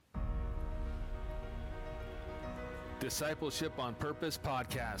Discipleship on Purpose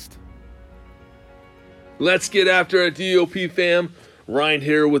podcast. Let's get after it, DOP fam. Ryan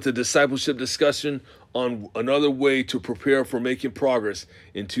here with a discipleship discussion on another way to prepare for making progress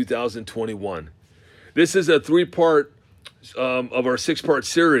in 2021. This is a three-part of our six-part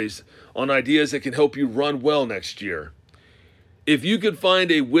series on ideas that can help you run well next year. If you could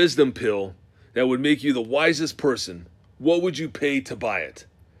find a wisdom pill that would make you the wisest person, what would you pay to buy it?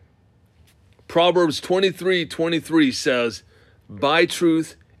 Proverbs 23:23 says, "Buy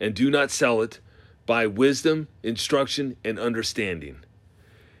truth and do not sell it. Buy wisdom, instruction, and understanding."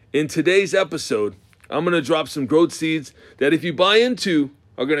 In today's episode, I'm going to drop some growth seeds that if you buy into,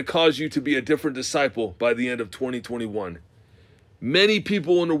 are going to cause you to be a different disciple by the end of 2021. Many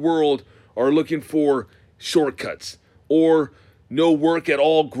people in the world are looking for shortcuts or no work at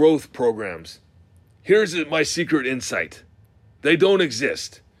all growth programs. Here's my secret insight. They don't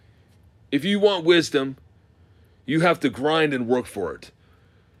exist. If you want wisdom, you have to grind and work for it.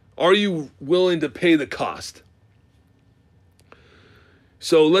 Are you willing to pay the cost?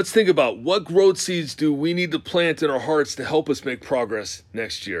 So let's think about what growth seeds do we need to plant in our hearts to help us make progress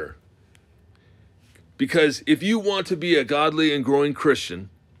next year. Because if you want to be a godly and growing Christian,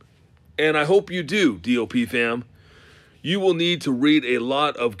 and I hope you do, DOP fam, you will need to read a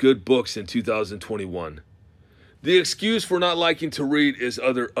lot of good books in 2021. The excuse for not liking to read is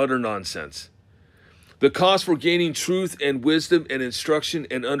utter nonsense. The cost for gaining truth and wisdom and instruction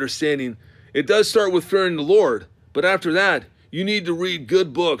and understanding, it does start with fearing the Lord, but after that, you need to read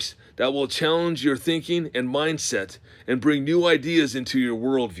good books that will challenge your thinking and mindset and bring new ideas into your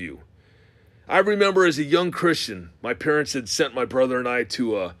worldview. I remember as a young Christian, my parents had sent my brother and I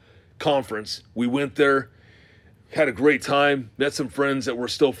to a conference. We went there, had a great time, met some friends that we're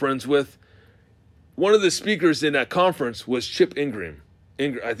still friends with. One of the speakers in that conference was Chip Ingram.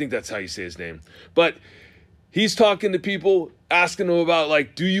 I think that's how you say his name. But he's talking to people, asking them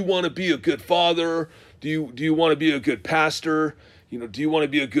about, do you want to be a good father? Do you want to be a good pastor? Do you want to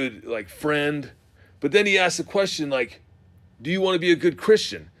be a good, friend? But then he asked the question, do you want to be a good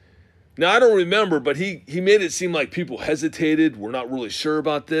Christian? Now, I don't remember, but he made it seem like people hesitated. We're not really sure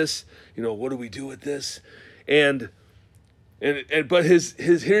about this. What do we do with this? But here's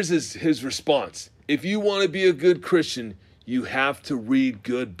his response. If you want to be a good Christian, you have to read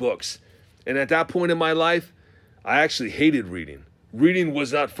good books. And at that point in my life, I actually hated reading. Reading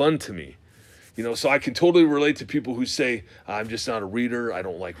was not fun to me. So I can totally relate to people who say, I'm just not a reader, I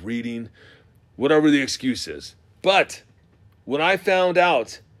don't like reading, whatever the excuse is. But when I found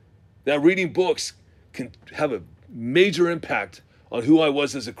out that reading books can have a major impact on who I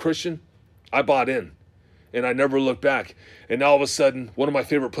was as a Christian, I bought in. And I never looked back. And all of a sudden, one of my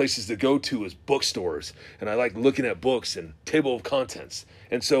favorite places to go to is bookstores. And I like looking at books and table of contents.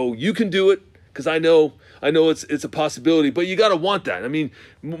 And so you can do it, because I know it's a possibility, but you got to want that. I mean,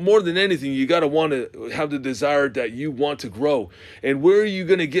 more than anything, you got to want to have the desire that you want to grow. And where are you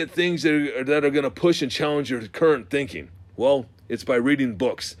going to get things that are going to push and challenge your current thinking? Well, it's by reading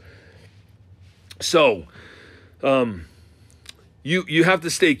books. So, You have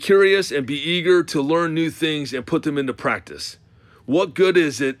to stay curious and be eager to learn new things and put them into practice. What good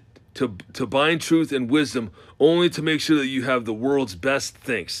is it to bind truth and wisdom only to make sure that you have the world's best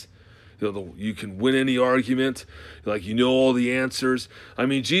thinks? You can win any argument, all the answers. I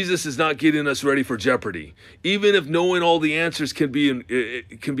mean, Jesus is not getting us ready for Jeopardy. Even if knowing all the answers can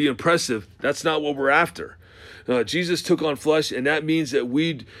be impressive, that's not what we're after. Jesus took on flesh, and that means that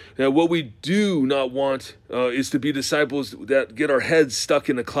what we do not want is to be disciples that get our heads stuck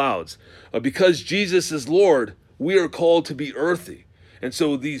in the clouds. Because Jesus is Lord, we are called to be earthy. And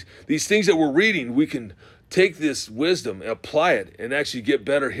so these things that we're reading, we can take this wisdom, apply it, and actually get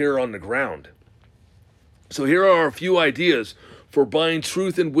better here on the ground. So here are a few ideas for buying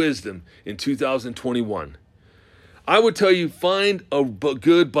truth and wisdom in 2021. I would tell you, find a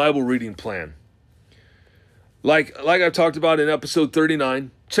good Bible reading plan. Like I've talked about in episode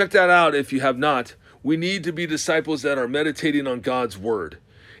 39, check that out if you have not. We need to be disciples that are meditating on God's word.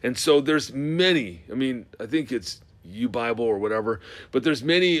 And so there's many, I think it's YouBible or whatever, but there's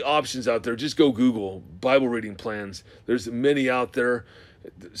many options out there. Just go Google Bible reading plans. There's many out there.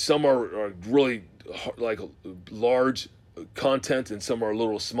 Some are really large content and some are a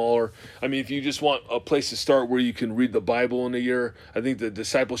little smaller. If you just want a place to start where you can read the Bible in a year, I think the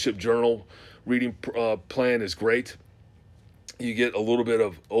Discipleship Journal reading plan is great. You get a little bit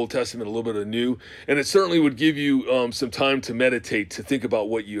of Old Testament, a little bit of New, and it certainly would give you some time to meditate, to think about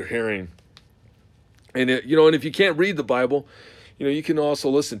what you're hearing. And and if you can't read the Bible, you can also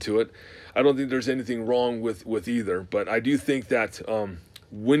listen to it. I don't think there's anything wrong with either, but I do think that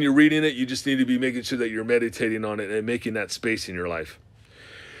when you're reading it, you just need to be making sure that you're meditating on it and making that space in your life.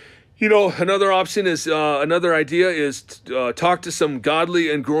 Another option is, another idea is talk to some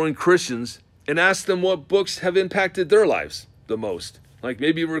godly and growing Christians and ask them what books have impacted their lives the most. Like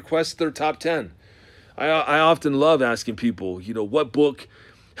maybe request their top 10. I often love asking people, what book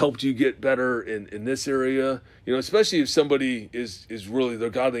helped you get better in this area? Especially if somebody is really, they're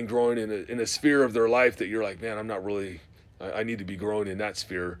godly and growing in a sphere of their life that you're like, man, I'm not really, I need to be growing in that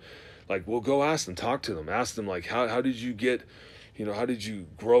sphere. Like, well, go ask them, talk to them, ask them like, how did you get, how did you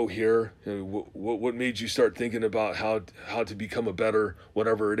grow here? What made you start thinking about how to become a better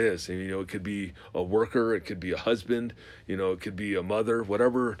whatever it is? And, it could be a worker, it could be a husband, it could be a mother,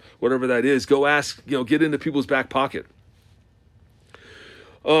 whatever that is. Go ask, get into people's back pocket.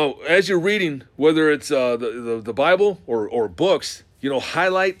 As you're reading, whether it's the Bible or books,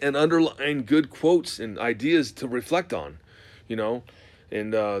 highlight and underline good quotes and ideas to reflect on,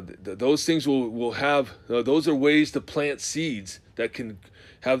 and those things will have, those are ways to plant seeds that can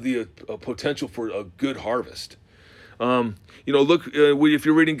have the potential for a good harvest. Look, if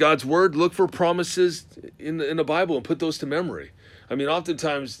you're reading God's word, look for promises in the Bible and put those to memory. I mean,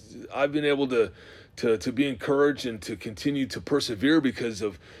 oftentimes I've been able to be encouraged and to continue to persevere because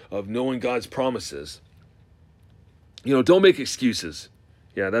of knowing God's promises. Don't make excuses.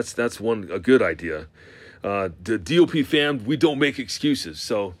 Yeah, that's a good idea. The DOP fam, we don't make excuses,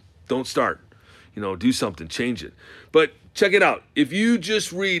 so don't start. Do something, change it. But check it out. If you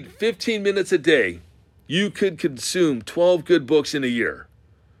just read 15 minutes a day, you could consume 12 good books in a year.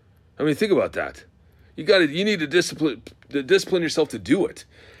 I mean, think about that. You need to discipline yourself to do it.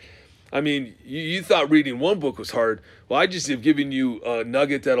 I mean, you thought reading one book was hard. Well, I just have given you a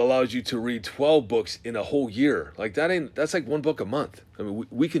nugget that allows you to read 12 books in a whole year. Like that's like one book a month. I mean,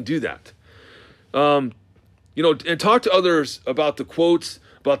 we can do that. And talk to others about the quotes,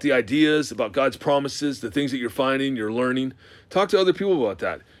 about the ideas, about God's promises, the things that you're finding, you're learning. Talk to other people about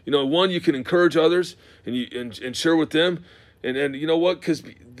that. One, you can encourage others and share with them. And you know what? Because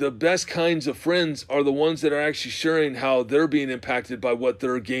the best kinds of friends are the ones that are actually sharing how they're being impacted by what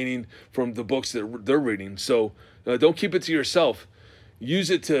they're gaining from the books that they're reading. So don't keep it to yourself.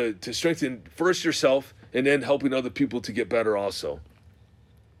 Use it to strengthen first yourself and then helping other people to get better also.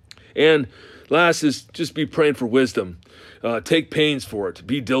 And last is just be praying for wisdom. Take pains for it.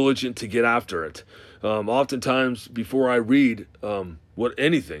 Be diligent to get after it. Oftentimes before I read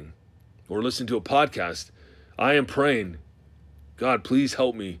anything or listen to a podcast, I am praying, God, please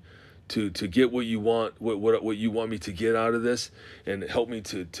help me to get what you want, what you want me to get out of this, and help me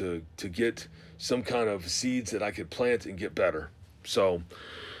to get some kind of seeds that I could plant and get better. So,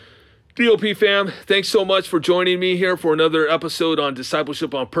 DOP fam, thanks so much for joining me here for another episode on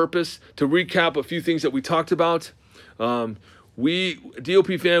Discipleship on Purpose. To recap a few things that we talked about, DOP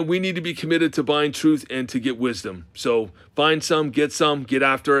fam, we need to be committed to buying truth and to get wisdom. So find some, get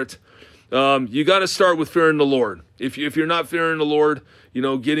after it. You got to start with fearing the Lord. If you're not fearing the Lord,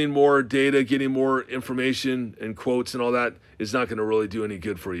 getting more data, getting more information and quotes and all that is not going to really do any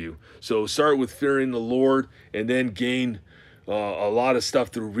good for you. So start with fearing the Lord and then gain a lot of stuff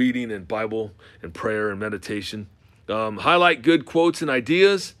through reading and Bible and prayer and meditation. Highlight good quotes and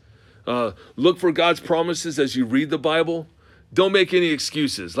ideas. Look for God's promises as you read the Bible. Don't make any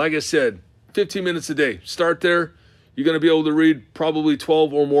excuses. Like I said, 15 minutes a day. Start there. You're going to be able to read probably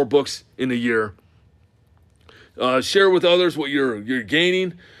 12 or more books in a year. Share with others what you're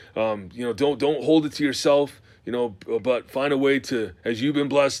gaining. Don't hold it to yourself. But find a way to, as you've been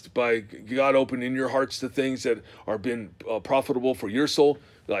blessed by God opening your hearts to things that are been profitable for your soul,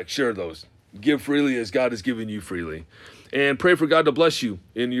 like share those. Give freely as God has given you freely. And pray for God to bless you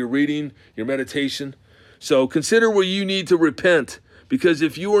in your reading, your meditation. So consider where you need to repent, because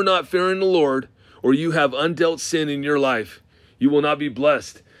if you are not fearing the Lord or you have undealt sin in your life, you will not be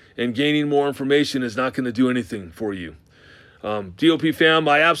blessed, and gaining more information is not going to do anything for you. DOP fam,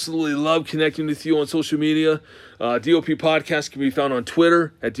 I absolutely love connecting with you on social media. DOP Podcast can be found on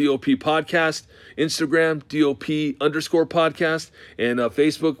Twitter at DOP Podcast, Instagram, DOP_podcast, and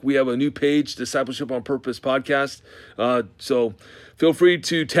Facebook, we have a new page, Discipleship on Purpose Podcast. So feel free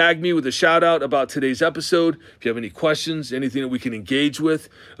to tag me with a shout out about today's episode. If you have any questions, anything that we can engage with,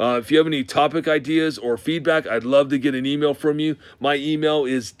 if you have any topic ideas or feedback, I'd love to get an email from you. My email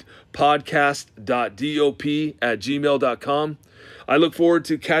is podcast.dop@gmail.com. I look forward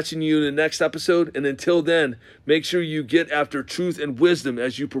to catching you in the next episode. And until then, make sure you get after truth and wisdom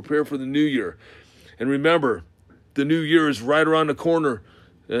as you prepare for the new year. And remember, the new year is right around the corner.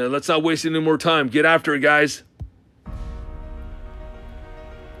 Let's not waste any more time. Get after it, guys.